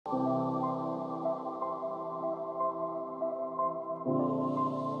So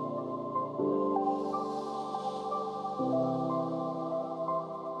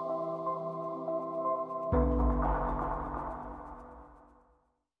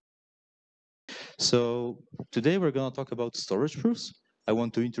today we're going to talk about storage proofs. I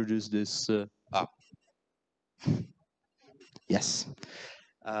want to introduce this. Yes.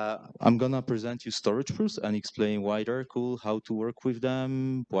 I'm going to present you storage proofs and explain why they're cool, how to work with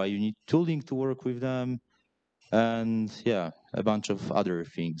them, why you need tooling to work with them, and yeah, a bunch of other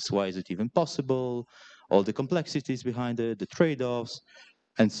things. Why is it even possible? All the complexities behind it, the trade-offs,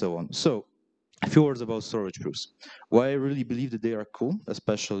 and so on. So a few words about storage proofs. Why I really believe that they are cool,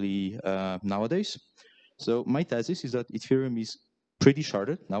 especially nowadays. So my thesis is that Ethereum is pretty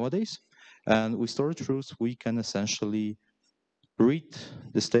sharded nowadays. And with storage proofs, we can essentially read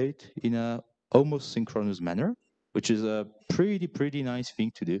the state in a almost synchronous manner, which is a pretty nice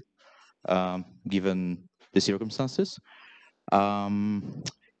thing to do, given the circumstances.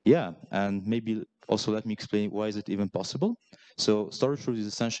 Yeah, and maybe also let me explain why is it even possible. So storage proof is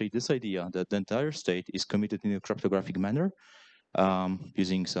essentially this idea that the entire state is committed in a cryptographic manner,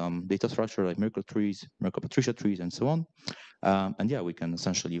 using some data structure like Merkle trees, Merkle Patricia trees, and so on. And yeah, we can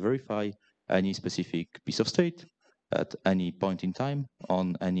essentially verify any specific piece of state at any point in time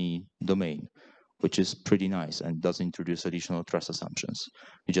on any domain, which is pretty nice and doesn't introduce additional trust assumptions.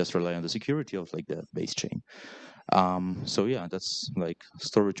 You just rely on the security of like the base chain. So yeah, that's like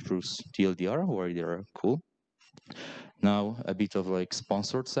storage proofs TLDR, where they're cool. Now a bit of like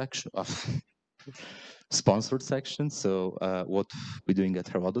sponsored section of sponsored section. So what we're doing at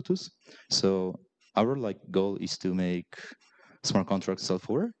Herodotus. So our like goal is to make smart contracts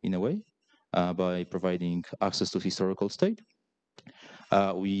self-aware in a way by providing access to historical state.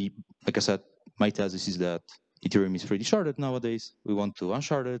 We, like I said, my thesis is that Ethereum is pretty sharded nowadays. We want to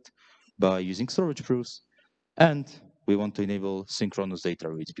unshard it by using storage proofs, and we want to enable synchronous data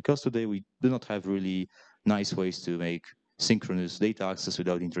reads because today we do not have really nice ways to make synchronous data access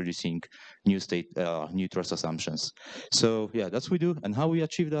without introducing new trust assumptions. So yeah, that's what we do. And how we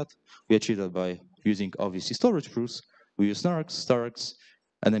achieve that? We achieve that by using obviously storage proofs. We use SNARKS,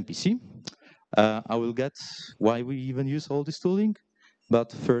 and MPC. I will get why we even use all this tooling,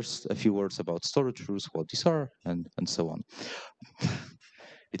 but first a few words about storage proofs, what these are, and so on.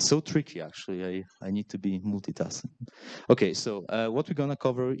 It's so tricky, actually. I need to be multitasking. Okay, so what we're gonna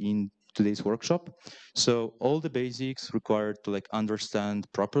cover in today's workshop. So all the basics required to like understand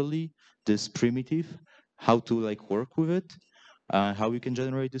properly this primitive, how to like work with it, how you can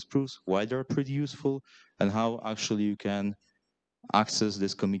generate these proofs, why they're pretty useful, and how actually you can access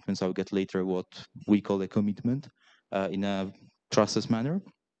these commitments. I'll get later what we call a commitment in a trustless manner,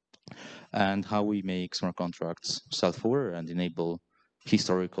 and how we make smart contracts self-aware and enable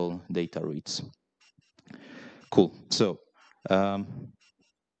historical data reads. Cool. So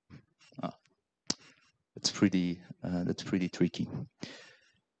that's pretty tricky.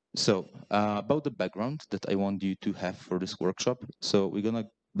 So about the background that I want you to have for this workshop. So we're gonna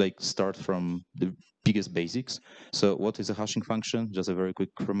like start from the biggest basics. So what is a hashing function? Just a very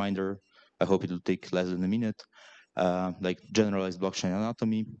quick reminder. I hope it will take less than a minute. Like generalized blockchain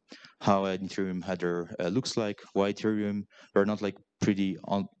anatomy, how an Ethereum header looks like, why Ethereum. We're not like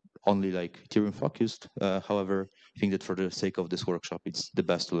only like Ethereum focused. However, I think that for the sake of this workshop, it's the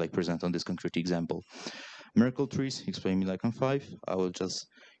best to like present on this concrete example. Merkle trees, explain me like on 5. I will just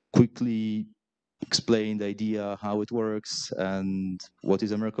quickly explain the idea, how it works, and what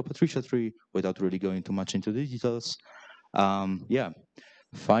is a Merkle Patricia tree without really going too much into the details. Yeah,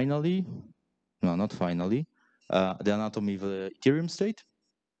 finally, no, not finally, the anatomy of the Ethereum state.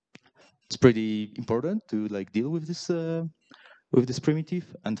 It's pretty important to like deal with this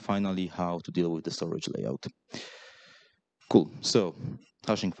primitive, and finally how to deal with the storage layout. Cool. So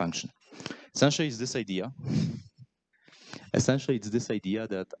hashing function. Essentially, it's this idea. Essentially, it's this idea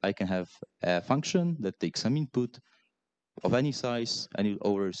that I can have a function that takes some input of any size, and it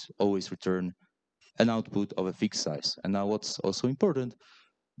always return an output of a fixed size. And now, what's also important,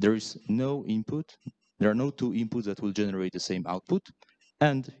 there is no input. There are no two inputs that will generate the same output,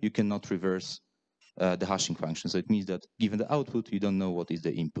 and you cannot reverse the hashing function. So it means that given the output, you don't know what is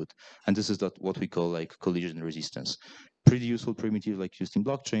the input. And this is what we call like collision resistance. Pretty useful primitive like used in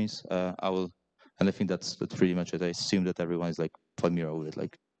blockchains. And I think that's pretty much it. I assume that everyone is like familiar with it.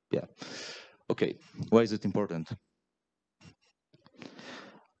 Like, yeah. Okay, why is it important?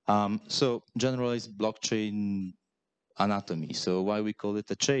 So generalized blockchain anatomy. So why we call it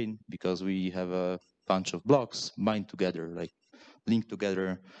a chain? Because we have a bunch of blocks bind together, like linked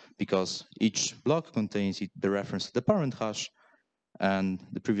together, because each block contains the reference to the parent hash, and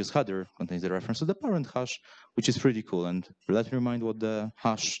the previous header contains the reference to the parent hash, which is pretty cool. And let me remind what the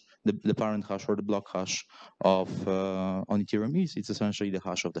hash, the parent hash or the block hash of on Ethereum is. It's essentially the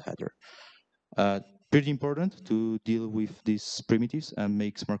hash of the header. Pretty important to deal with these primitives and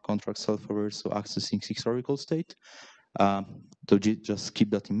make smart contracts self-aware, so accessing historical state. So just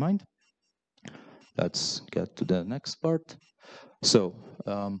keep that in mind. Let's get to the next part. So,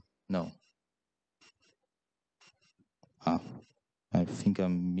 no. I think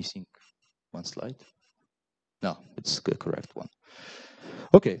I'm missing one slide. No, it's the correct one.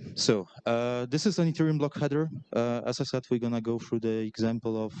 Okay, so this is an Ethereum block header. As I said, we're gonna go through the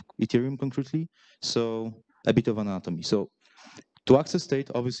example of Ethereum concretely. So a bit of anatomy. So to access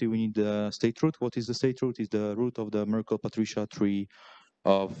state, obviously we need the state root. What is the state root? Is the root of the Merkle-Patricia tree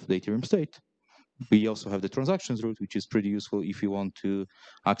of the Ethereum state. We also have the transactions root, which is pretty useful if you want to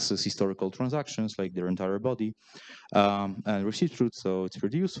access historical transactions like their entire body, and receipt root. So it's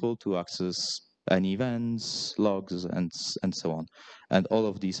pretty useful to access any events, logs, and so on. And all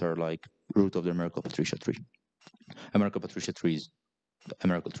of these are like root of the Merkle-Patricia tree. A Merkle-Patricia tree is a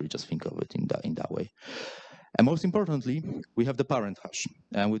Merkle tree. Just think of it in that way. And most importantly, we have the parent hash.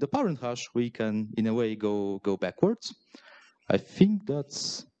 And with the parent hash, we can, in a way, go backwards. I think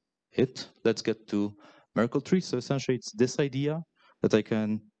that's it. Let's get to Merkle tree. So essentially, it's this idea that I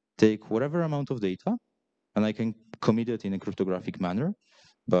can take whatever amount of data and I can commit it in a cryptographic manner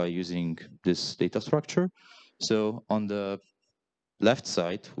by using this data structure. So on the left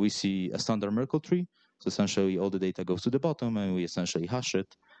side, we see a standard Merkle tree. So essentially, all the data goes to the bottom, and we essentially hash it.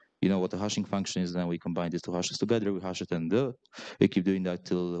 You know what the hashing function is, then we combine these two hashes together, we hash it, and we keep doing that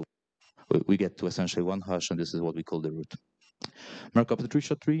till we get to essentially one hash, and this is what we call the root.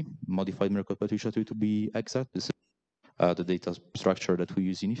 Merkle-Patricia tree, modified Merkle-Patricia tree to be exact. This is the data structure that we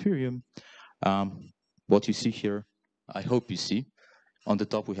use in Ethereum. What you see here, I hope you see, on the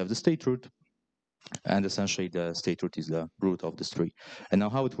top we have the state root, and essentially the state root is the root of this tree. And now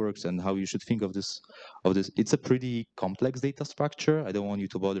how it works and how you should think of this, it's a pretty complex data structure. I don't want you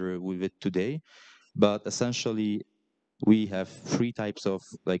to bother with it today, but essentially we have three types of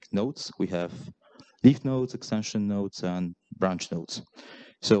like nodes. We have leaf nodes, extension nodes, and branch nodes.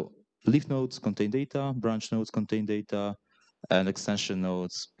 So leaf nodes contain data, branch nodes contain data, and extension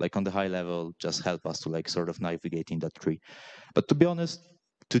nodes, like on the high level, just help us to like sort of navigate in that tree. But to be honest,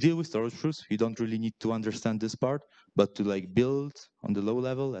 to deal with storage proofs, you don't really need to understand this part, but to like build on the low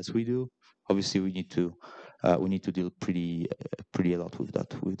level as we do, obviously we need to deal pretty a lot with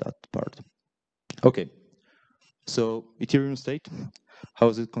that part. Okay, so Ethereum state, how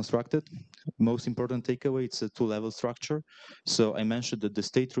is it constructed? Most important takeaway, it's a two-level structure. So I mentioned that the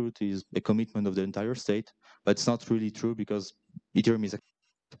state root is a commitment of the entire state, but it's not really true because Ethereum is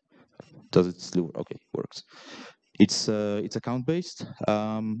does it still okay, works. It's account based,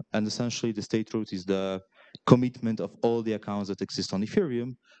 and essentially the state root is the commitment of all the accounts that exist on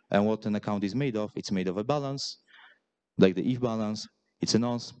Ethereum. And what an account is made of, it's made of a balance, like the ETH balance. It's a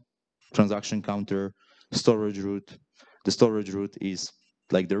nonce, transaction counter, storage root. The storage root is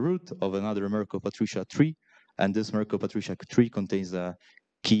like the root of another Merkle-Patricia tree, and this Merkle-Patricia tree contains a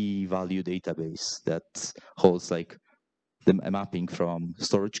key value database that holds like the mapping from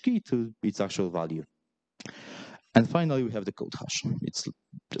storage key to its actual value. And finally, we have the code hash. It's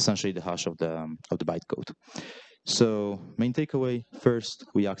essentially the hash of the bytecode. So main takeaway, first,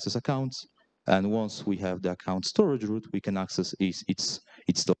 we access accounts. And once we have the account storage root, we can access its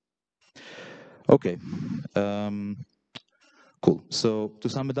storage. Okay, cool. So to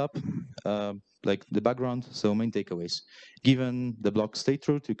sum it up, like the background, so main takeaways. Given the block state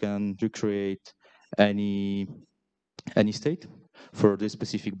root, you can recreate any state for this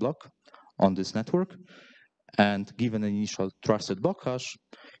specific block on this network. And given an initial trusted block hash,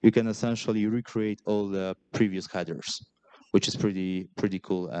 you can essentially recreate all the previous headers, which is pretty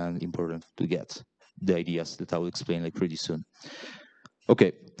cool and important to get the ideas that I will explain like pretty soon.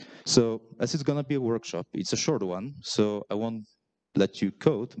 Okay, so as it's gonna be a workshop, it's a short one, so I won't let you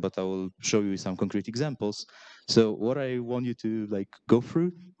code, but I will show you some concrete examples. So what I want you to like go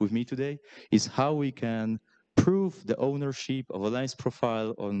through with me today is how we can prove the ownership of a lens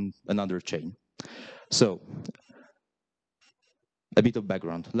profile on another chain. So a bit of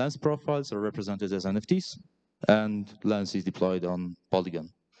background. Lens profiles are represented as NFTs, and Lens is deployed on Polygon.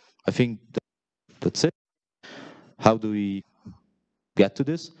 I think that's it. How do we get to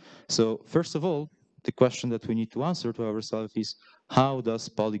this? So first of all, the question that we need to answer to ourselves is, how does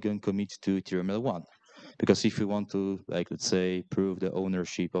Polygon commit to Ethereum L1? Because if we want to, like, let's say, prove the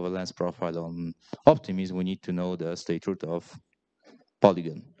ownership of a lens profile on Optimism, we need to know the state root of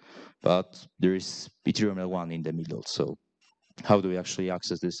Polygon. But there is Ethereum L1 in the middle, so how do we actually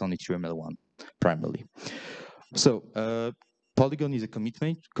access this on Ethereum L1 primarily? So Polygon is a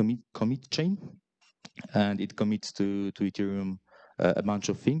commit chain, and it commits to Ethereum a bunch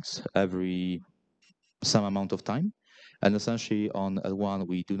of things every some amount of time. And essentially on L1,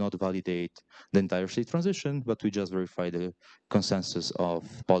 we do not validate the entire state transition, but we just verify the consensus of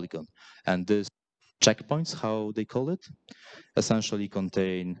Polygon. And these checkpoints, how they call it, essentially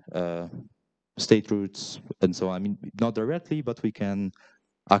contain state roots and so on. I mean, not directly, but we can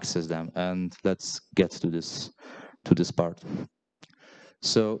access them. And let's get to this part.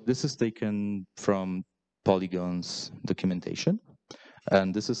 So this is taken from Polygon's documentation.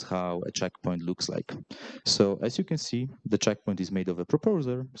 And this is how a checkpoint looks like. So as you can see, the checkpoint is made of a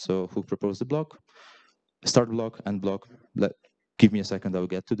proposer. So who proposed the block, start block, end block. Give me a second, I'll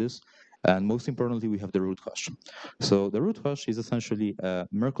get to this. And most importantly, we have the root hash. So the root hash is essentially a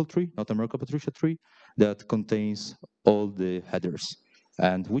Merkle tree, not a Merkle-Patricia tree, that contains all the headers.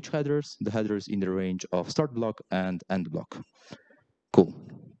 And which headers? The headers in the range of start block and end block. Cool.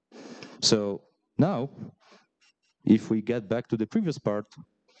 So now, if we get back to the previous part,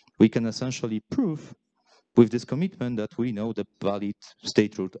 we can essentially prove with this commitment that we know the valid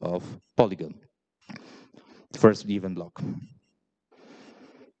state root of Polygon, first given block.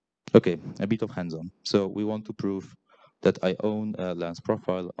 Okay, a bit of hands-on. So we want to prove that I own a lens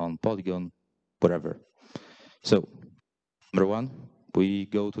profile on Polygon, whatever. So number one, we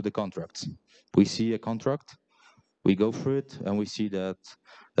go to the contracts. We see a contract, we go through it, and we see that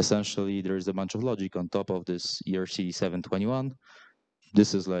essentially there is a bunch of logic on top of this ERC 721.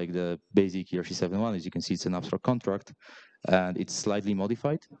 This is like the basic ERC 7.1. As you can see, it's an abstract contract, and it's slightly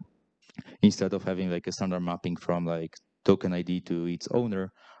modified. Instead of having like a standard mapping from like token ID to its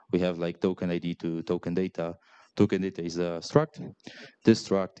owner, we have like token ID to token data. Token data is a struct. This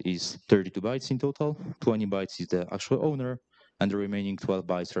struct is 32 bytes in total. 20 bytes is the actual owner, and the remaining 12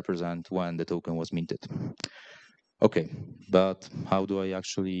 bytes represent when the token was minted. Okay, but how do I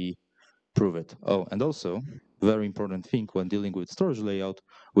actually prove it? Oh, and also, very important thing when dealing with storage layout,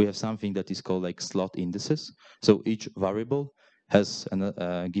 we have something that is called like slot indices. So each variable has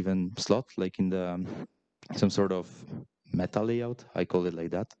a given slot, like in the some sort of meta layout. I call it like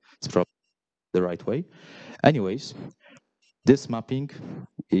that. It's probably the right way. Anyways, this mapping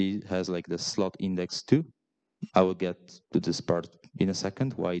has like the slot index 2. I will get to this part in a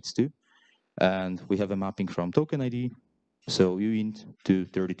second, why it's 2. And we have a mapping from token ID. So uint to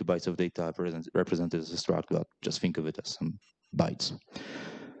 32 bytes of data represented as a struct, but just think of it as some bytes.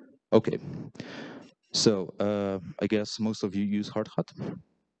 Okay, so I guess most of you use Hardhat.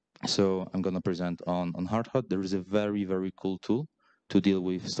 So I'm gonna present on Hardhat. There is a very, very cool tool to deal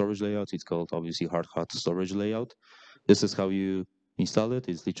with storage layouts. It's called obviously Hardhat storage layout. This is how you install it.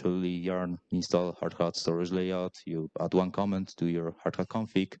 It's literally yarn install Hardhat storage layout. You add one comment to your Hardhat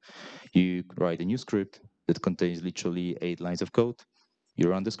config. You write a new script that contains literally 8 lines of code. You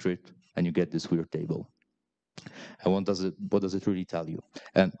run the script and you get this weird table. And what does it really tell you?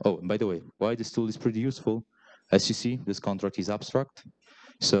 And oh, and by the way, why this tool is pretty useful? As you see, this contract is abstract.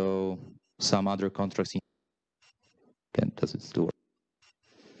 So some other contracts does it still work?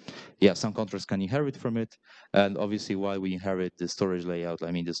 Yeah, some contracts can inherit from it, and obviously, while we inherit the storage layout,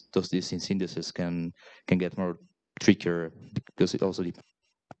 I mean, these indices can get more trickier because it also depends.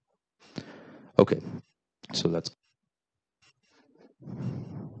 Okay, so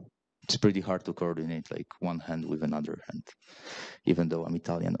it's pretty hard to coordinate like one hand with another hand, even though I'm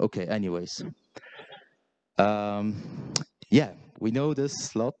Italian. Okay, anyways, yeah, we know this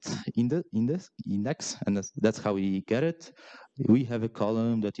slot in this index, and that's how we get it. We have a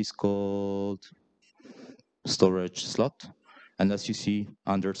column that is called storage slot, and as you see,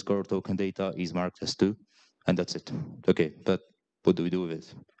 underscore token data is marked as 2, and that's it. Okay, but what do we do with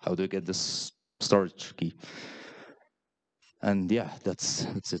it? How do we get this storage key? And yeah, that's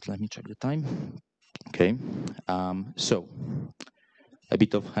it. Let me check the time. Okay, so a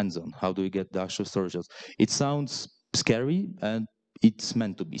bit of hands-on. How do we get the actual storage? It sounds scary, and it's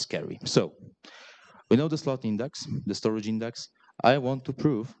meant to be scary. So we know the slot index, the storage index. I want to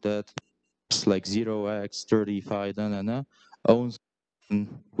prove that it's like 0x35 owns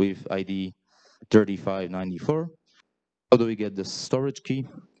with ID 3594. How do we get the storage key?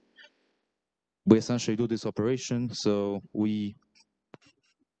 We essentially do this operation. So we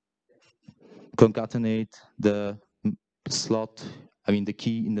concatenate the slot, the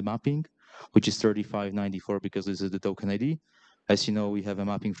key in the mapping, which is 3594 because this is the token ID. As you know, we have a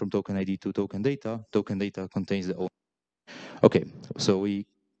mapping from token ID to token data. Token data contains the Okay, so we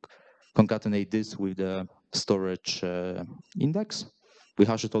concatenate this with the storage index. We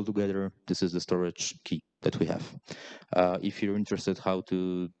hash it all together. This is the storage key. that we have. If you're interested how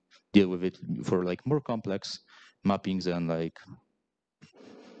to deal with it for like more complex mappings and like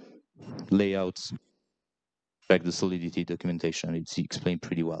layouts, like the solidity documentation, it's explained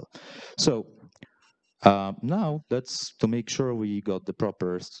pretty well. So now let's, to make sure we got the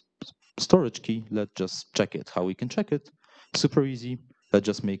proper storage key, let's just check it. How we can check it? Super easy. Let's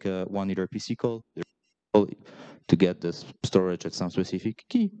just make a one ERPC call to get the storage at some specific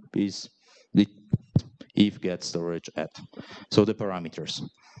key is the if get storage at. So the parameters.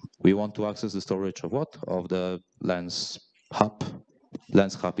 We want to access the storage of what? Of the lens hub.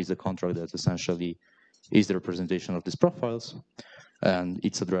 Lens hub is a contract that essentially is the representation of these profiles, and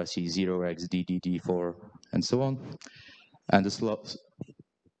its address is 0xDDD4 and so on. And the slot.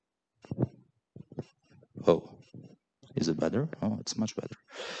 Oh, is it better? Oh, it's much better.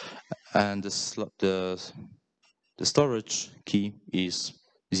 And the storage key is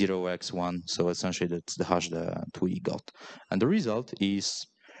 0x1, so essentially that's the hash that we got. And the result is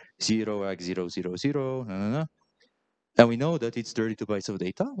 0x000, and we know that it's 32 bytes of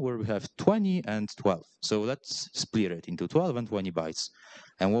data, where we have 20 and 12. So let's split it into 12 and 20 bytes.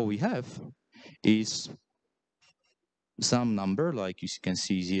 And what we have is some number, like you can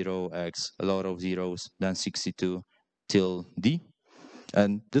see 0x, a lot of zeros, then 62 till D.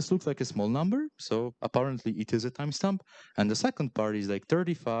 And this looks like a small number, so apparently it is a timestamp. And the second part is like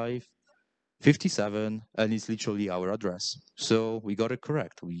 35, 57, and it's literally our address. So we got it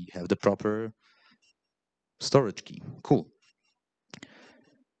correct. We have the proper storage key. Cool.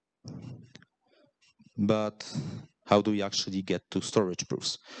 But how do we actually get to storage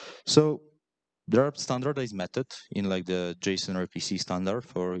proofs? So there are standardized methods in like the JSON RPC standard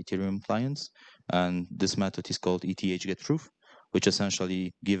for Ethereum clients. And this method is called ETH get proof, which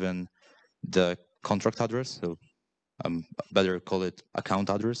essentially given the contract address, so better call it account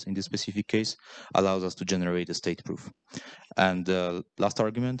address in this specific case, allows us to generate a state proof. And the last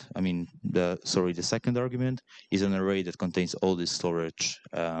argument, the second argument is an array that contains all these storage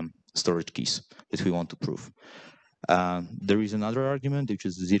keys that we want to prove. There is another argument, which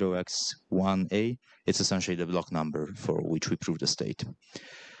is 0x1a. It's essentially the block number for which we prove the state.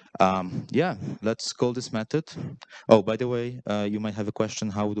 Yeah, let's call this method. Oh, by the way, you might have a question,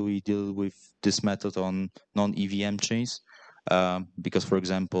 how do we deal with this method on non-EVM chains? Because, for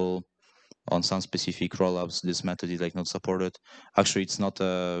example, on some specific rollups, this method is like not supported. Actually, it's not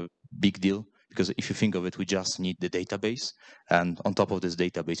a big deal, because if you think of it, we just need the database. And on top of this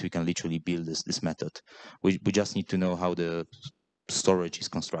database, we can literally build this method. We just need to know how the storage is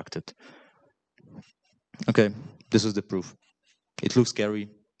constructed. Okay, this is the proof. It looks scary.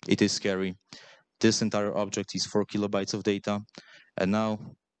 It is scary. This entire object is 4 kilobytes of data. And now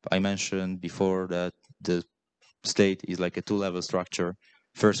I mentioned before that the state is like a two-level structure.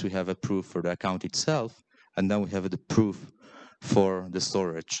 First, we have a proof for the account itself, and then we have the proof for the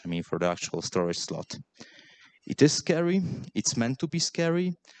storage, for the actual storage slot. It is scary. It's meant to be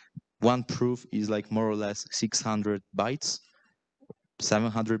scary. One proof is like more or less 600 bytes.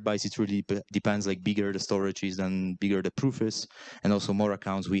 700 bytes, it really depends, like bigger the storage is, then bigger the proof is, and also more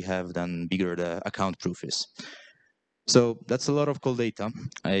accounts we have, then bigger the account proof is. So that's a lot of cold data,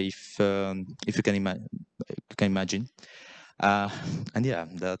 if you can imagine. And yeah,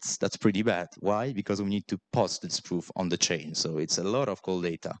 that's pretty bad. Why? Because we need to post this proof on the chain, so it's a lot of cold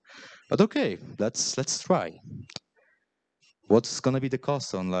data. But okay, let's try. What's gonna be the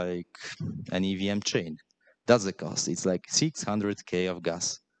cost on like an EVM chain? That's the cost. It's like 600K of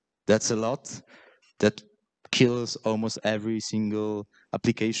gas. That's a lot. That kills almost every single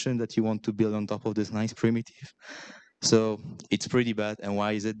application that you want to build on top of this nice primitive. So it's pretty bad. And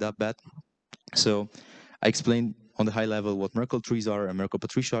why is it that bad? So I explained on the high level what Merkle trees are and Merkle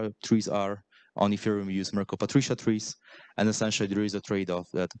Patricia trees are. On Ethereum, we use Merkle Patricia trees. And essentially, there is a trade-off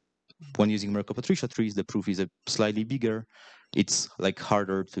that when using Merkle Patricia trees, the proof is slightly bigger. It's like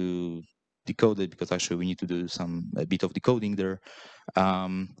harder to decode it, because actually we need to do a bit of decoding there.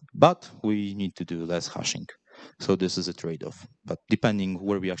 But we need to do less hashing. So this is a trade-off. But depending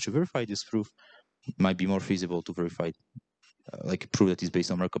where we actually verify this proof, it might be more feasible to verify like a proof that is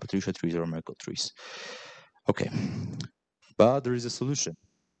based on Merkle Patricia trees or Merkle trees. Okay, but there is a solution.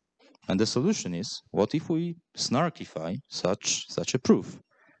 And the solution is, what if we snarkify such a proof,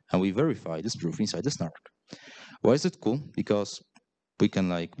 and we verify this proof inside the snark? Why is it cool? Because we can,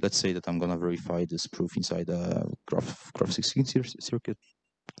 like, let's say that I'm gonna verify this proof inside a graph 16 circuit.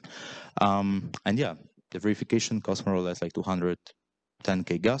 And yeah, the verification costs more or less like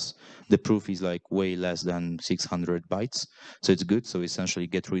 210K gas. The proof is like way less than 600 bytes. So it's good. So essentially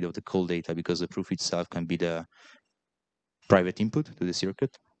get rid of the cold data, because the proof itself can be the private input to the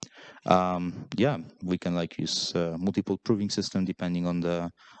circuit. Yeah, we can like use multiple proving system depending on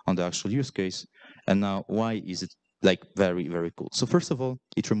the actual use case. And now, why is it like very, very cool? So first of all,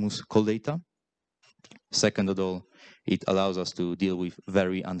 it removes cold data. Second of all, it allows us to deal with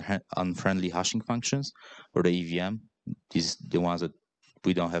very unfriendly hashing functions or the EVM. These the ones that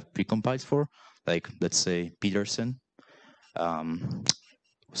we don't have precompiled for, like let's say Peterson. Um,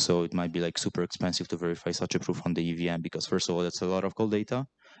 so it might be like super expensive to verify such a proof on the EVM because first of all, that's a lot of cold data,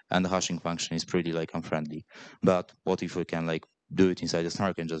 and the hashing function is pretty like unfriendly. But what if we can like do it inside the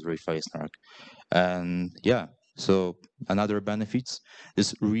snark and just verify a snark? And yeah, so another benefits,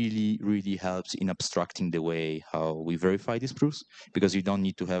 this really, really helps in abstracting the way how we verify these proofs, because you don't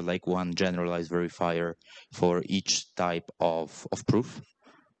need to have like one generalized verifier for each type of proof,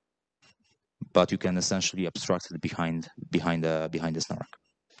 but you can essentially abstract it behind the snark,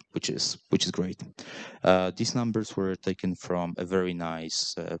 which is great. These numbers were taken from a very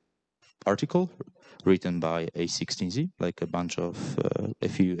nice article written by A16Z, like a bunch of a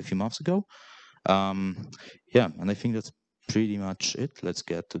few months ago. Yeah, and I think that's pretty much it. Let's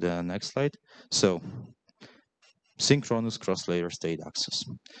get to the next slide. So, synchronous cross-layer state access.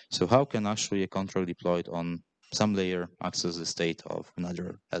 So how can actually a contract deployed on some layer access the state of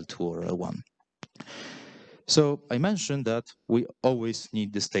another L2 or L1? So I mentioned that we always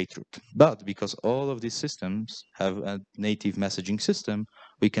need the state root, but because all of these systems have a native messaging system,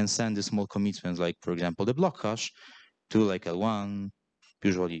 we can send the small commitments, like for example, the block hash to like L1.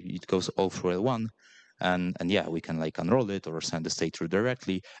 Usually it goes all through L1, and yeah, we can like unroll it or send the state root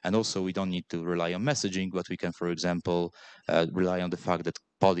directly. And also we don't need to rely on messaging, but we can, for example, rely on the fact that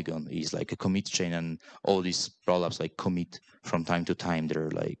Polygon is like a commit chain, and all these rollups like commit from time to time.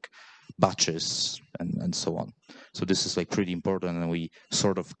 They're like batches and so on. So this is like pretty important, and we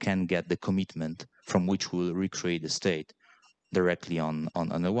sort of can get the commitment from which we'll recreate the state directly on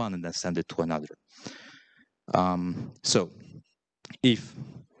a one and then send it to another. So if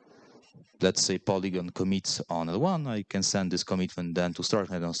let's say Polygon commits on L1, I can send this commitment then to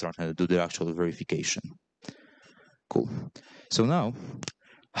Starknet, and Starknet do the actual verification. Cool. So now,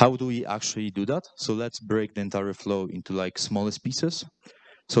 how do we actually do that? So let's break the entire flow into like smallest pieces.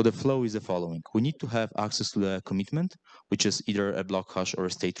 So the flow is the following. We need to have access to the commitment, which is either a block hash or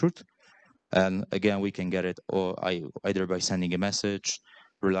a state root. And again, we can get it either by sending a message,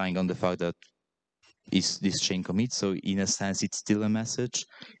 relying on the fact that is this chain commit. So in a sense, it's still a message.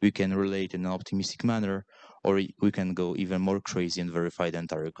 We can relate in an optimistic manner, or we can go even more crazy and verify the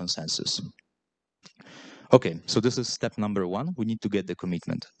entire consensus. Okay, so this is step number one. We need to get the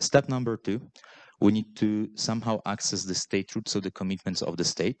commitment. Step number two, we need to somehow access the state root, so the commitments of the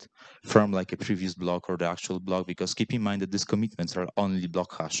state from like a previous block or the actual block, because keep in mind that these commitments are only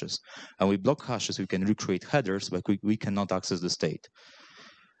block hashes. And with block hashes, we can recreate headers, but we cannot access the state.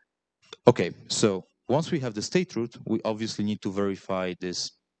 Okay, so once we have the state root, we obviously need to verify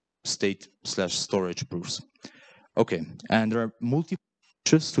this state/storage proofs. Okay, and there are multiple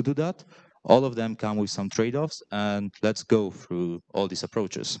approaches to do that. All of them come with some trade-offs, and let's go through all these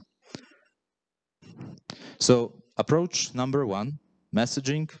approaches. So approach number one,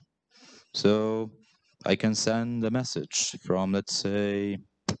 messaging. So I can send a message from, let's say,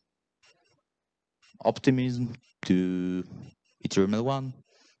 Optimism to Ethereum L1.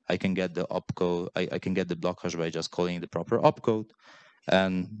 I can get the opcode. I can get the block hash by just calling the proper opcode,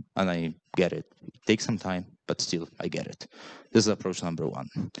 and I get it. It takes some time, but still I get it. This is approach number one.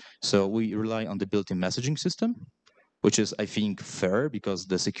 So we rely on the built-in messaging system, which is, I think, fair because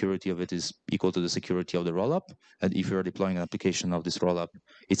the security of it is equal to the security of the rollup. And if you're deploying an application of this rollup,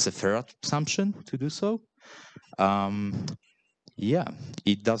 it's a fair assumption to do so. Yeah,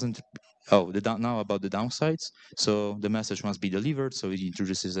 it doesn't. Oh, now about the downsides. So the message must be delivered, so it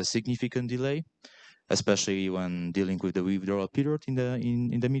introduces a significant delay, especially when dealing with the withdrawal period in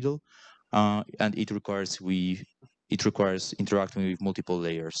the middle, and it requires interacting with multiple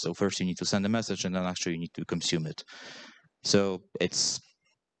layers. So first you need to send a message, and then actually you need to consume it. So it's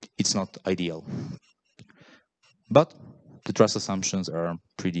not ideal, but the trust assumptions are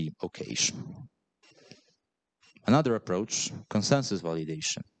pretty okayish. Another approach, consensus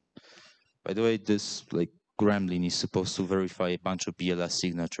validation. By the way, this like Gremlin is supposed to verify a bunch of BLS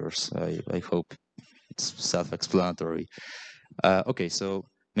signatures. I hope it's self-explanatory. Okay, so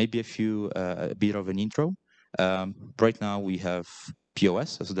maybe a bit of an intro. Right now we have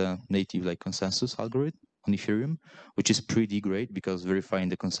POS as the native like consensus algorithm on Ethereum, which is pretty great because verifying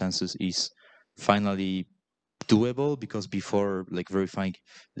the consensus is finally doable, because before, like, verifying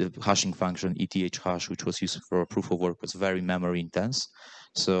the hashing function ETH hash, which was used for proof of work, was very memory intense,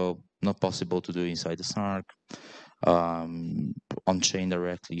 so not possible to do inside the snark. on chain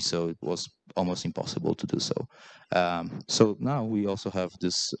directly, so it was almost impossible to do so. So now we also have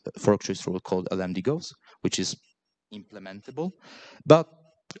this fork trace rule called LMD goes, which is implementable, but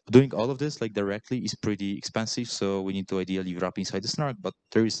doing all of this like directly is pretty expensive, so we need to ideally wrap inside the snark. But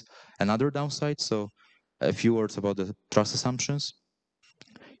there is another downside. So a few words about the trust assumptions.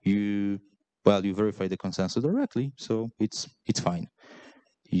 You you verify the consensus directly, so it's fine.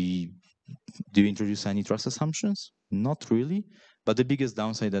 Do you introduce any trust assumptions? Not really. But the biggest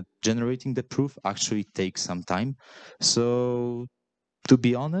downside that generating the proof actually takes some time. So to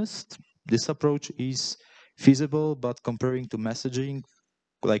be honest, this approach is feasible, but comparing to messaging,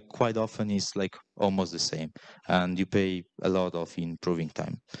 like quite often is like almost the same, and you pay a lot of improving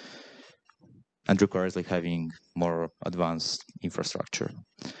time and requires like having more advanced infrastructure.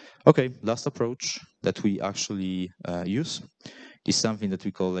 Okay, last approach that we actually use is something that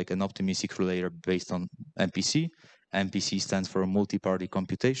we call like an optimistic relayer based on MPC. MPC stands for multi-party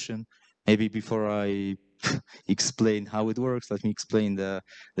computation. Maybe before I explain how it works, let me explain the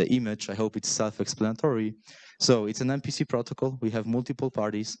image. I hope it's self-explanatory. So it's an MPC protocol. We have multiple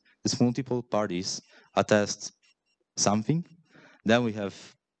parties. These multiple parties attest something. Then we have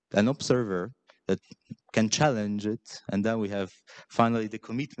an observer that can challenge it. And then we have finally the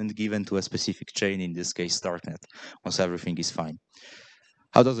commitment given to a specific chain, in this case, Starknet, once everything is fine.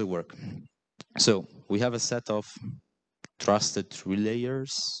 How does it work? So we have a set of trusted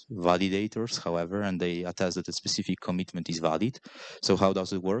relayers, validators, however, and they attest that a specific commitment is valid. So how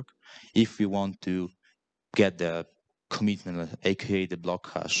does it work? If we want to get the commitment, aka the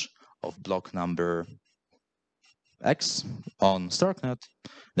block hash of block number X on Starknet,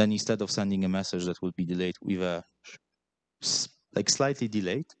 then instead of sending a message that would be delayed with a like slightly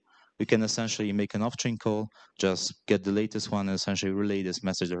delayed, we can essentially make an off-chain call, just get the latest one and essentially relay this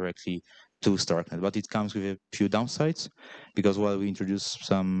message directly to Starknet. But it comes with a few downsides because while we introduce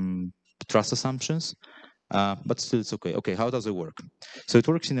some trust assumptions, but still it's okay. Okay, how does it work? So it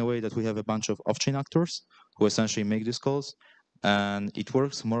works in a way that we have a bunch of off-chain actors who essentially make these calls, and it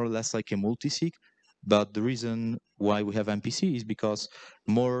works more or less like a multi-sig. But the reason why we have MPC is because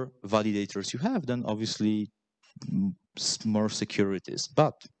more validators you have, then obviously more secure it is.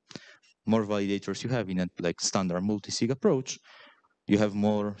 But more validators you have in a like standard multi-sig approach, you have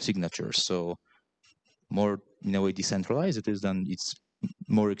more signatures. So more in a way decentralized it is, then it's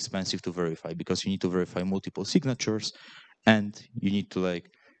more expensive to verify because you need to verify multiple signatures and you need to like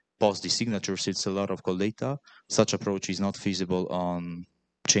post the signatures. It's a lot of cold data. Such approach is not feasible on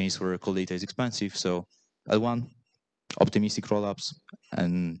chains where cold data is expensive. So L1, optimistic rollups,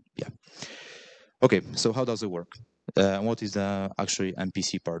 and yeah. Okay, so how does it work? What is the actually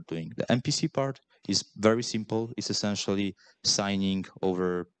MPC part doing? The MPC part is very simple. It's essentially signing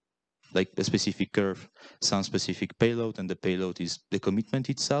over like a specific curve, some specific payload, and the payload is the commitment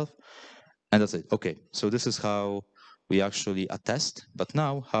itself. And that's it. Okay, so this is how we actually attest, but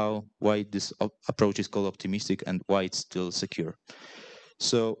now why this approach is called optimistic and why it's still secure.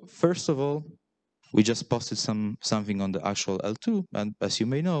 So first of all, we just posted something on the actual L2, and as you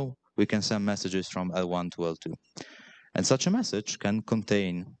may know, we can send messages from L1 to L2. And such a message can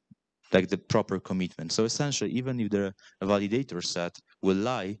contain like the proper commitment. So essentially, even if the validator set will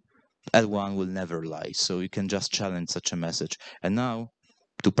lie, L1 will never lie. So you can just challenge such a message. And now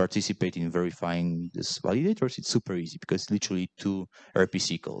to participate in verifying these validators, it's super easy because it's literally two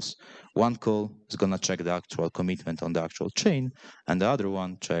RPC calls. One call is gonna check the actual commitment on the actual chain, and the other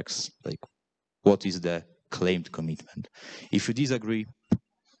one checks like what is the claimed commitment. If you disagree,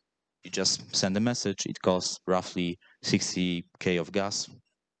 you just send a message. It costs roughly 60K of gas,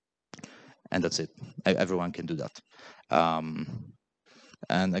 and that's it. Everyone can do that.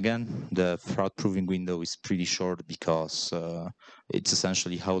 And again, the fraud proving window is pretty short because it's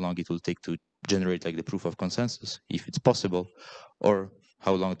essentially how long it will take to generate like the proof of consensus, if it's possible, or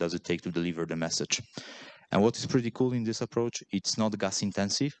how long does it take to deliver the message. And what is pretty cool in this approach, it's not gas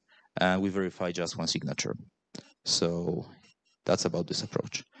intensive, and we verify just one signature. So that's about this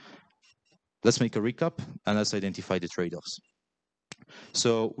approach. Let's make a recap and let's identify the trade-offs.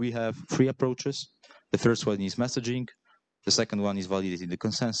 So we have three approaches. The first one is messaging. The second one is validating the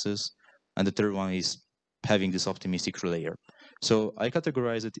consensus. And the third one is having this optimistic relayer. So I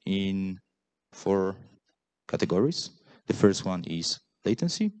categorize it in 4 categories. The first one is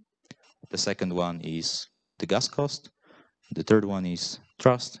latency. The second one is the gas cost. The third one is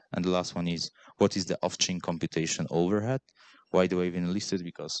trust. And the last one is what is the off-chain computation overhead. Why do I even list it?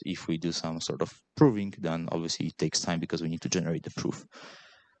 Because if we do some sort of proving, then obviously it takes time because we need to generate the proof.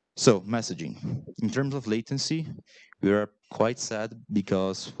 So messaging. In terms of latency, we are quite sad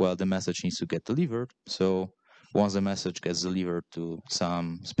because, well, the message needs to get delivered. So once the message gets delivered to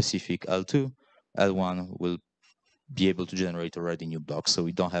some specific L2, L1 will be able to generate already new blocks, so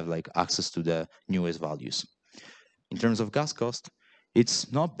we don't have like access to the newest values. In terms of gas cost,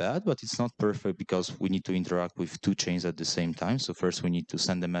 it's not bad, but it's not perfect because we need to interact with two chains at the same time. So first we need to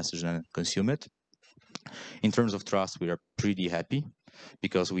send the message and consume it. In terms of trust, we are pretty happy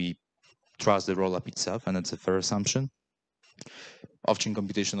because we trust the rollup itself, and that's a fair assumption. Off-chain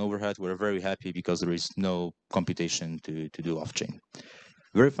computation overhead, we're very happy because there is no computation to do off-chain.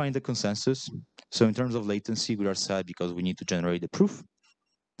 Verifying the consensus. So in terms of latency, we are sad because we need to generate the proof.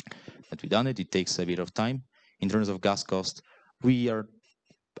 But we've done it. It takes a bit of time. In terms of gas cost, we are,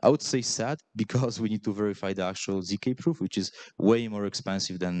 I would say, sad because we need to verify the actual ZK proof, which is way more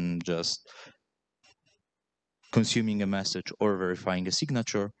expensive than just consuming a message or verifying a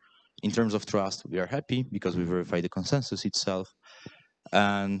signature. In terms of trust, we are happy because we verify the consensus itself.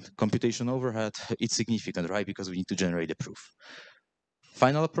 And computation overhead, it's significant, right? Because we need to generate the proof.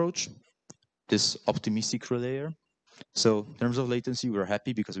 Final approach, this optimistic relayer. So in terms of latency, we're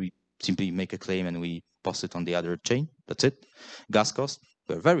happy because we simply make a claim and we post it on the other chain. That's it. Gas cost,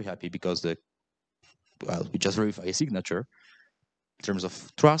 we're very happy because we just verify a signature. In terms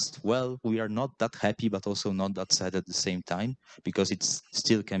of trust, well, we are not that happy, but also not that sad at the same time because it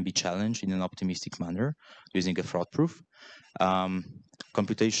still can be challenged in an optimistic manner using a fraud proof.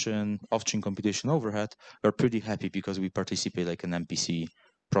 Computation, off-chain computation overhead, we're pretty happy because we participate like an MPC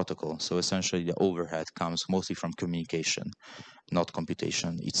protocol. So essentially the overhead comes mostly from communication, not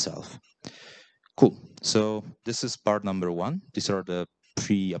computation itself. Cool. So this is part number one. These are the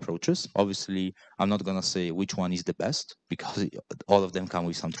three approaches. Obviously, I'm not going to say which one is the best because all of them come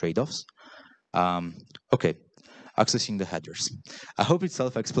with some trade-offs. Okay, accessing the headers. I hope it's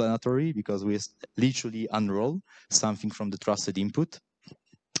self-explanatory because we literally unroll something from the trusted input.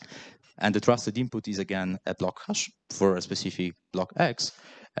 And the trusted input is, again, a block hash for a specific block X.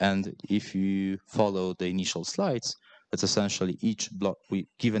 And if you follow the initial slides, that's essentially each block,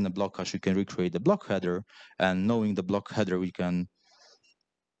 given a block hash, we can recreate the block header. And knowing the block header, we can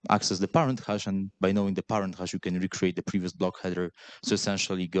access the parent hash. And by knowing the parent hash, you can recreate the previous block header. So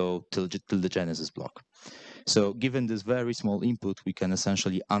essentially go till the genesis block. So given this very small input, we can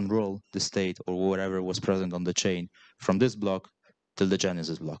essentially unroll the state or whatever was present on the chain from this block till the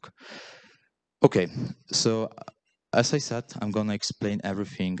genesis block. Okay, so as I said, I'm going to explain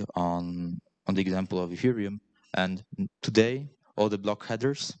everything on the example of Ethereum. And today, all the block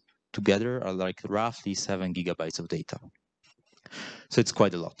headers together are like roughly 7 gigabytes of data. So it's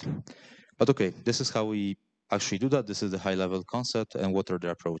quite a lot. But okay, this is how we actually do that. This is the high-level concept and what are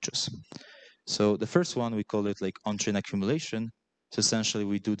the approaches. So the first one, we call it like on-chain accumulation. So essentially,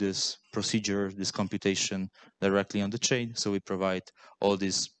 we do this procedure, this computation directly on the chain. So we provide all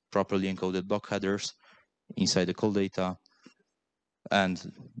these properly encoded block headers inside the call data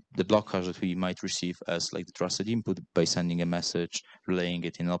and the block hash that we might receive as like the trusted input by sending a message, relaying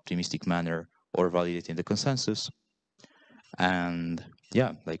it in an optimistic manner, or validating the consensus. And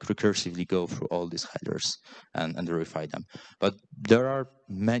yeah, like recursively go through all these headers and verify them. But there are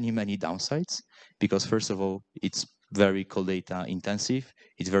many, many downsides because first of all, it's very call data intensive,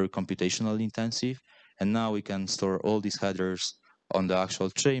 it's very computationally intensive, and now we can store all these headers on the actual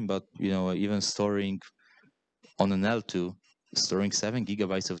chain, but even storing on an L2, storing 7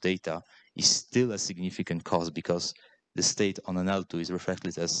 gigabytes of data is still a significant cost because the state on an L2 is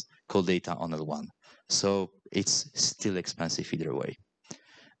reflected as call data on L1. So it's still expensive either way.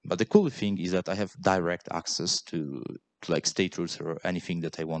 But the cool thing is that I have direct access to like state roots or anything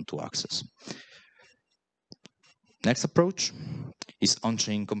that I want to access. Next approach is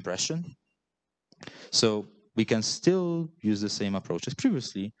on-chain compression. So we can still use the same approach as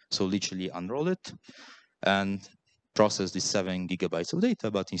previously. So literally unroll it and process these 7 gigabytes of data,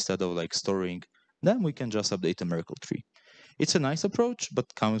 but instead of like storing them, we can just update the Merkle tree. It's a nice approach, but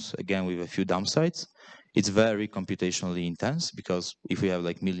comes again with a few downsides. It's very computationally intense because if we have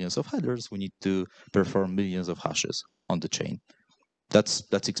like millions of headers, we need to perform millions of hashes on the chain. That's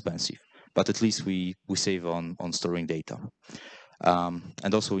expensive, but at least we save on storing data.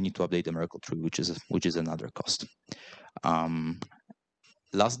 And also we need to update the Merkle tree, which is another cost.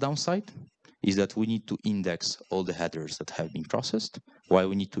 Last downside is that we need to index all the headers that have been processed. Why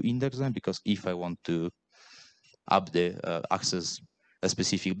we need to index them? Because if I want to access a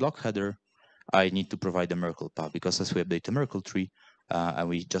specific block header, I need to provide the Merkle path, because as we update the Merkle tree and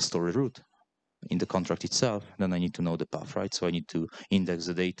we just store a root in the contract itself, then I need to know the path, right? So I need to index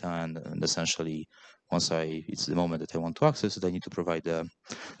the data, and essentially once it's the moment that I want to access it, I need to provide the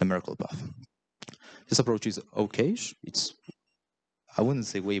Merkle path. This approach is okay. It's, I wouldn't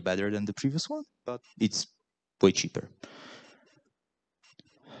say way better than the previous one, but it's way cheaper.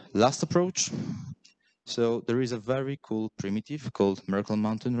 Last approach. So there is a very cool primitive called Merkle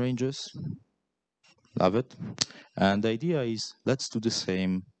Mountain Ranges. Love it. And the idea is, let's do the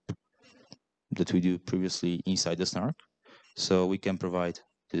same that we do previously inside the SNARK. So we can provide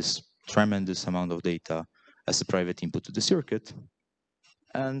this tremendous amount of data as a private input to the circuit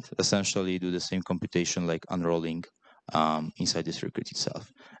and essentially do the same computation like unrolling inside the circuit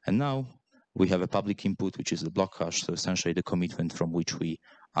itself. And now we have a public input, which is the block hash, so essentially the commitment from which we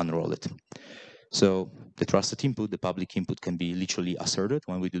unroll it. So the trusted input, the public input, can be literally asserted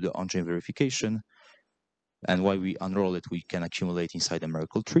when we do the on-chain verification. And while we unroll it, we can accumulate inside a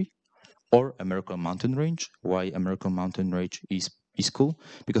Merkle tree or a Merkle mountain range. Why a Merkle mountain range is cool?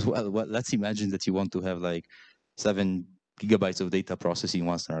 Because, well, let's imagine that you want to have like 7 gigabytes of data processing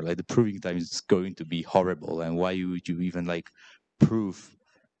once an hour. Like the proving time is going to be horrible. And why would you even like prove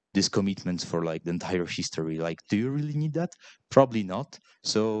these commitments for like the entire history? Like, do you really need that? Probably not.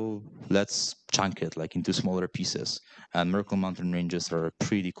 So let's chunk it like into smaller pieces. And Merkle mountain ranges are a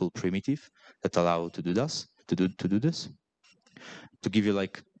pretty cool primitive that allow to do this. To do this. To give you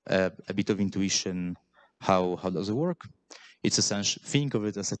like a bit of intuition, how does it work? It's essentially, think of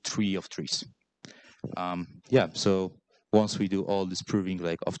it as a tree of trees. Yeah. So once we do all this proving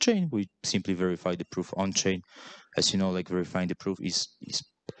like off chain, we simply verify the proof on chain. As you know, like verifying the proof is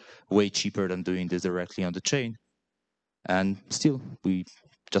way cheaper than doing this directly on the chain. And still, we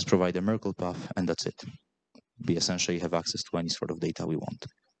just provide a Merkle path, and that's it. We essentially have access to any sort of data we want.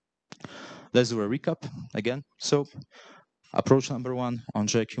 Let's do a recap again. So approach number 1,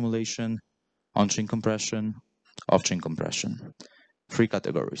 on-chain accumulation, on-chain compression, off-chain compression. 3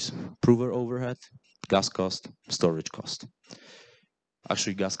 categories: prover overhead, gas cost, storage cost.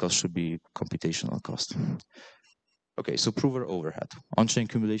 Actually, gas cost should be computational cost. Okay, so prover overhead. On-chain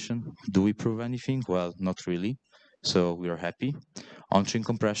accumulation, do we prove anything? Well, not really. So we are happy. On-chain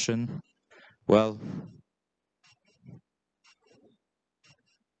compression, well,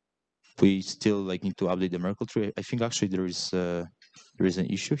 we still like need to update the Merkle tree. I think actually there is an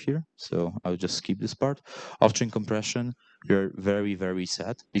issue here, so I'll just skip this part. Off-chain compression, we're very, very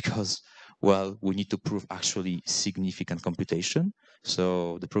sad because, well, we need to prove actually significant computation.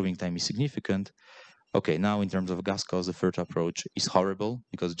 So the proving time is significant. Okay, now in terms of gas cost, the third approach is horrible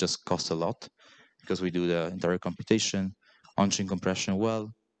because it just costs a lot because we do the entire computation. On-chain compression,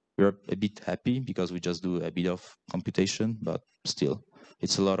 well, we're a bit happy because we just do a bit of computation, but still,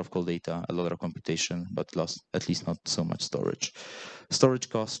 it's a lot of cold data, a lot of computation, but at least not so much storage. Storage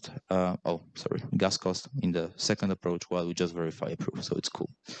cost, gas cost in the second approach, well, we just verify a proof, so it's cool.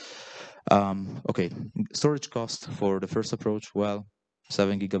 Okay, storage cost for the first approach, well,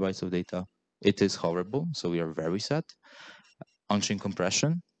 7 gigabytes of data. It is horrible, so we are very sad. On-chain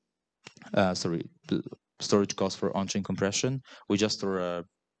compression, storage cost for on-chain compression, we just store a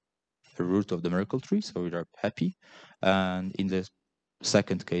root of the Merkle tree, so we are happy. And in the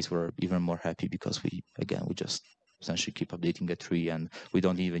second case, we're even more happy because we just essentially keep updating the tree, and we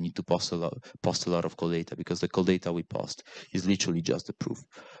don't even need to post a lot of cold data because the cold data we post is literally just the proof.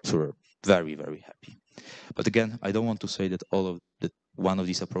 So we're very, very happy. But again, I don't want to say that one of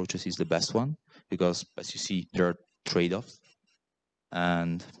these approaches is the best one, because as you see, there are trade-offs.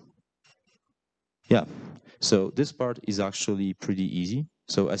 And yeah, so this part is actually pretty easy.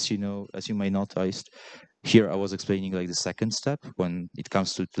 So as you know, as you might noticed, here I was explaining like the second step when it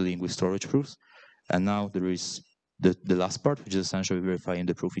comes to dealing with storage proofs. And now there is the last part, which is essentially verifying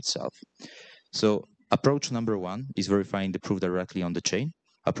the proof itself. So approach number 1 is verifying the proof directly on the chain.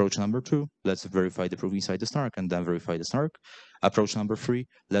 Approach number 2, let's verify the proof inside the SNARK and then verify the SNARK. Approach number 3,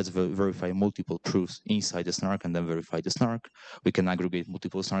 let's verify multiple proofs inside the SNARK and then verify the SNARK. We can aggregate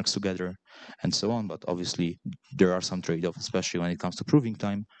multiple SNARKs together and so on, but obviously there are some trade-offs, especially when it comes to proving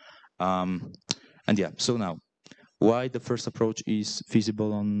time. And yeah, so now, why the first approach is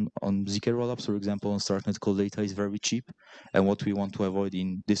feasible on ZK rollups, for example, on StarkNet cold data is very cheap, and what we want to avoid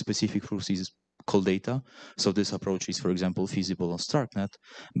in this specific proofs is cold data. So this approach is, for example, feasible on StarkNet,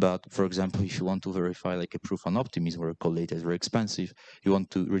 but for example, if you want to verify like a proof on Optimism where cold data is very expensive, you want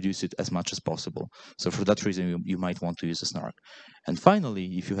to reduce it as much as possible. So for that reason, you might want to use a SNARK. And finally,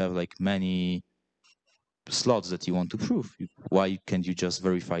 if you have like many slots that you want to prove, why can't you just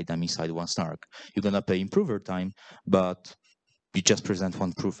verify them inside one SNARK? You're gonna pay improver time, but you just present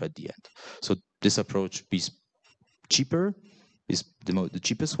one proof at the end. So this approach is cheaper, is the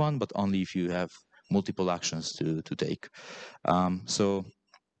cheapest one, but only if you have multiple actions to take. So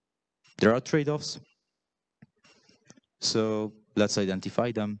there are trade-offs. So let's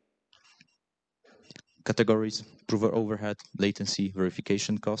identify them. Categories: prover overhead, latency,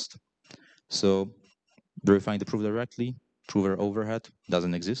 verification cost. So verifying the proof directly, prover overhead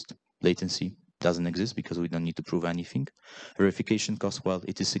doesn't exist. Latency doesn't exist because we don't need to prove anything. Verification cost, well,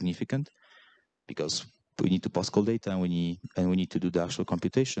 it is significant because we need to postcode data and we need to do the actual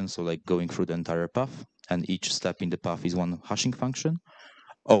computation. So like going through the entire path, and each step in the path is one hashing function.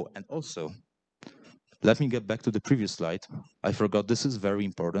 Oh, and also, let me get back to the previous slide. I forgot this is very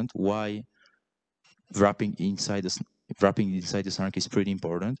important. Why wrapping inside the SNARK is pretty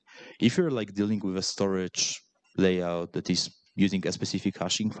important. If you're like dealing with a storage layout that is using a specific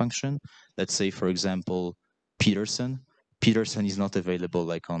hashing function, let's say for example Peterson is not available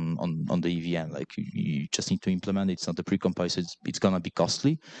like on the EVM. Like you just need to implement it. It's not a precompiled, so it's gonna be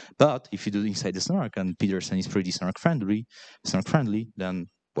costly. But if you do it inside the SNARK and Peterson is pretty SNARK friendly, then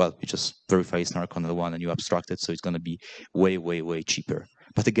well, you just verify SNARK on L1 and you abstract it, so it's gonna be way cheaper.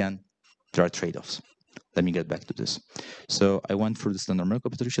 But again, there are trade-offs. Let me get back to this. So I went through the standard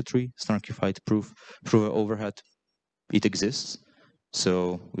Merkle-Patricia tree, snarkified proof overhead. It exists,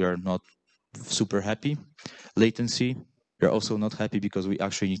 so we are not super happy. Latency, we're also not happy because we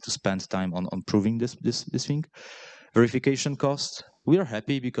actually need to spend time on proving this thing. Verification cost, we are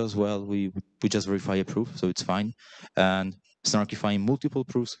happy because, well, we just verify a proof, so it's fine. And snarkifying multiple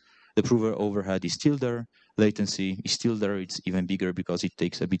proofs, the prover overhead is still there. Latency is still there. It's even bigger because it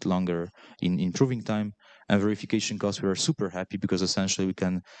takes a bit longer in proving time. And verification cost, we are super happy because essentially we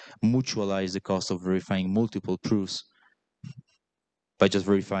can mutualize the cost of verifying multiple proofs by just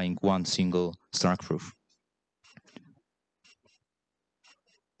verifying one single SNARK proof.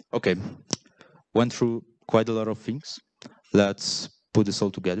 Okay, went through quite a lot of things. Let's put this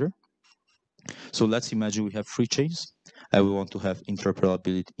all together. So let's imagine we have 3 chains and we want to have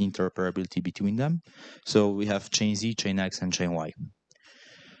interoperability between them. So we have chain Z, chain X, and chain Y.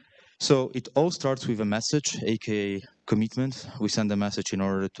 So it all starts with a message, aka commitment. We send a message in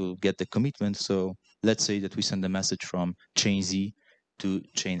order to get the commitment. So let's say that we send a message from chain Z to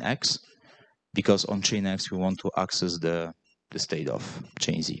chain X, because on chain X we want to access the state of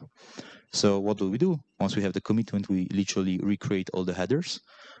chain Z. So what do? Once we have the commitment, we literally recreate all the headers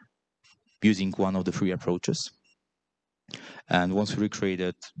using one of the 3 approaches. And once we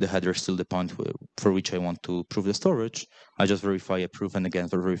recreated the header is still the point for which I want to prove the storage, I just verify a proof. And again,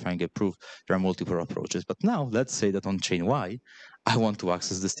 for verifying a proof, there are multiple approaches. But now let's say that on chain Y, I want to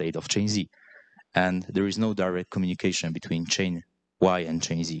access the state of chain Z. And there is no direct communication between chain Y and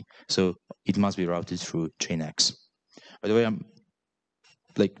chain Z. So it must be routed through chain X. By the way, I'm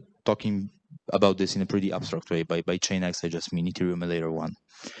like talking about this in a pretty abstract way. By chain X, I just mean Ethereum layer 1.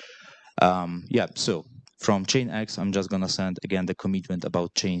 Yeah, so from chain X, I'm just gonna send again the commitment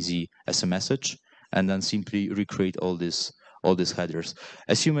about chain Z as a message, and then simply recreate all these headers.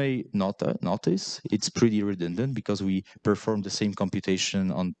 As you may notice, it's pretty redundant because we perform the same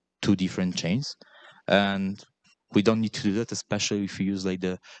computation on 2 different chains, and we don't need to do that, especially if we use like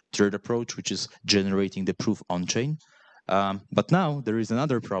the third approach, which is generating the proof on chain. But now there is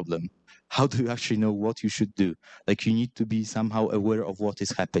another problem. How do you actually know what you should do? Like you need to be somehow aware of what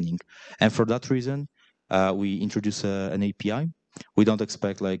is happening. And for that reason, we introduce an API. We don't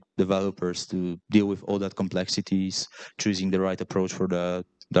expect like developers to deal with all that complexities, choosing the right approach for the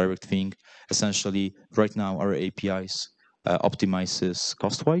direct thing. Essentially, right now our APIs optimizes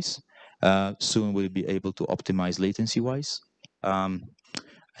cost-wise. Soon we'll be able to optimize latency-wise. And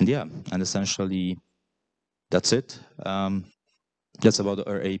yeah, and essentially that's it. That's about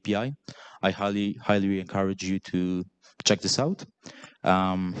our API. I highly encourage you to check this out.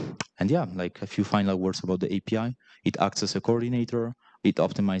 And yeah, like a few final words about the API. It acts as a coordinator. It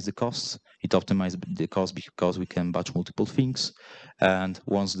optimizes the costs. It optimizes the cost because we can batch multiple things. And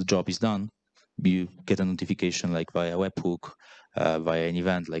once the job is done, you get a notification like via webhook, via an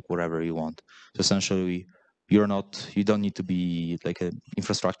event, like whatever you want. So essentially, you don't need to be like an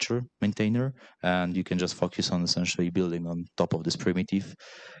infrastructure maintainer, and you can just focus on essentially building on top of this primitive.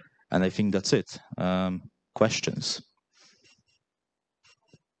 And I think that's it. Questions?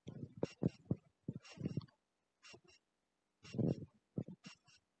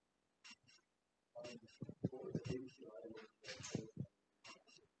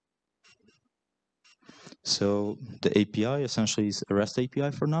 So the API essentially is a REST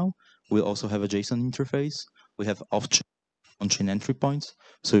API for now. We also have a JSON interface. We have off-chain, on-chain entry points.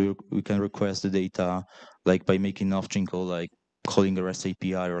 So we can request the data like by making off-chain call, like calling a REST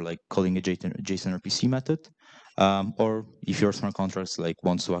API or like calling a JSON RPC method. Or if your smart contracts like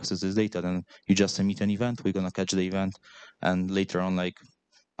wants to access this data, then you just emit an event. We're gonna catch the event, and later on, like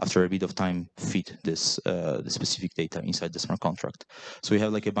after a bit of time, feed this the specific data inside the smart contract. So we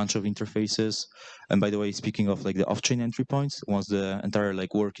have like a bunch of interfaces. And by the way, speaking of like the off-chain entry points, once the entire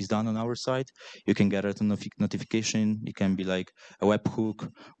like work is done on our side, you can get a notification. It can be like a webhook.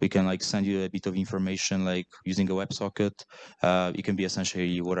 We can like send you a bit of information like using a WebSocket. It can be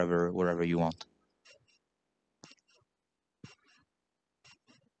essentially whatever you want.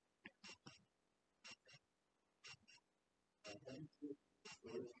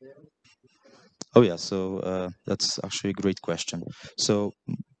 Oh yeah, so that's actually a great question. So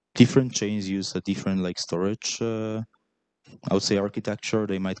different chains use a different like storage. I would say architecture.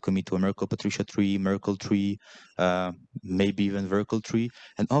 They might commit to a Merkle Patricia tree, Merkle tree, maybe even Verkle tree.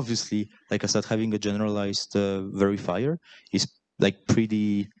 And obviously, like I said, having a generalized verifier is like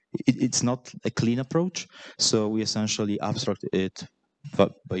pretty. It's not a clean approach. So we essentially abstract it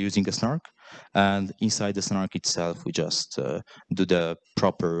by using a snark, and inside the snark itself, we just do the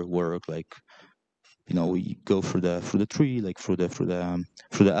proper work, like we go through the tree, like through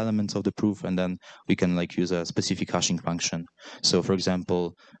the elements of the proof, and then we can like use a specific hashing function. So for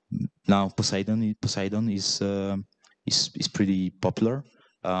example, now Poseidon is pretty popular.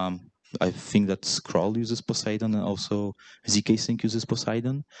 I think that Scroll uses Poseidon, and also ZK Sync uses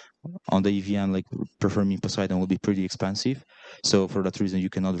Poseidon. On the EVM, like performing Poseidon will be pretty expensive. So for that reason, you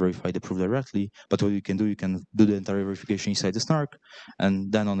cannot verify the proof directly. But what you can do the entire verification inside the snark, and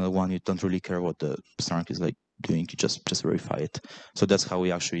then on the one, you don't really care what the snark is like doing. You just verify it. So that's how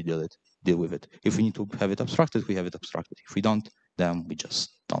we actually deal with it. If we need to have it abstracted, we have it abstracted. If we don't, then we just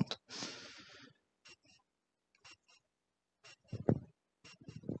don't.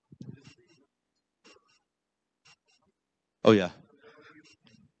 Oh yeah.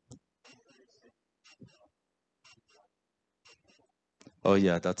 Oh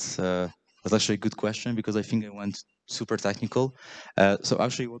yeah, that's actually a good question, because I think I went super technical. So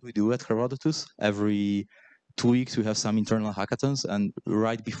actually, what we do at Herodotus, every 2 weeks we have some internal hackathons, and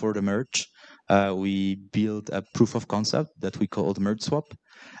right before the merge, we build a proof of concept that we called merge swap,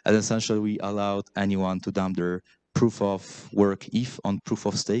 and essentially we allowed anyone to dump their proof of work ETH on proof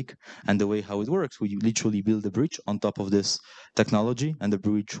of stake. And the way how it works, we literally build a bridge on top of this technology, and the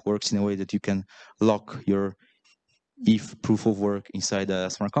bridge works in a way that you can lock your if proof of work inside a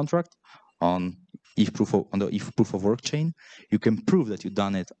smart contract on on the if proof of work chain. You can prove that you've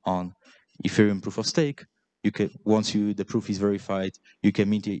done it on Ethereum proof of stake. You can, once the proof is verified, you can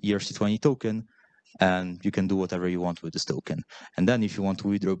mint the ERC20 token, and you can do whatever you want with this token. And then if you want to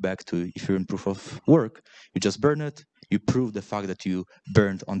withdraw back to Ethereum proof of work, you just burn it. You prove the fact that you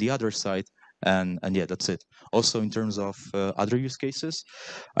burned on the other side, and yeah, that's it. Also, in terms of other use cases,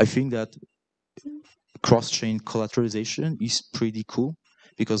 I think that cross-chain collateralization is pretty cool,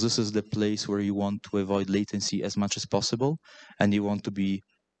 because this is the place where you want to avoid latency as much as possible, and you want to be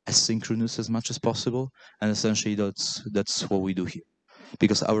as synchronous as much as possible. And essentially, that's what we do here,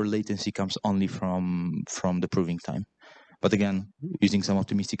 because our latency comes only from the proving time. But again, using some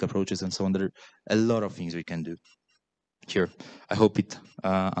optimistic approaches and so on, there are a lot of things we can do here. I hope it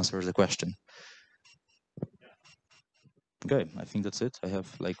answers the question. Okay, I think that's it. I have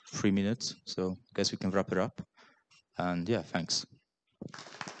like 3 minutes, so I guess we can wrap it up. And yeah, thanks.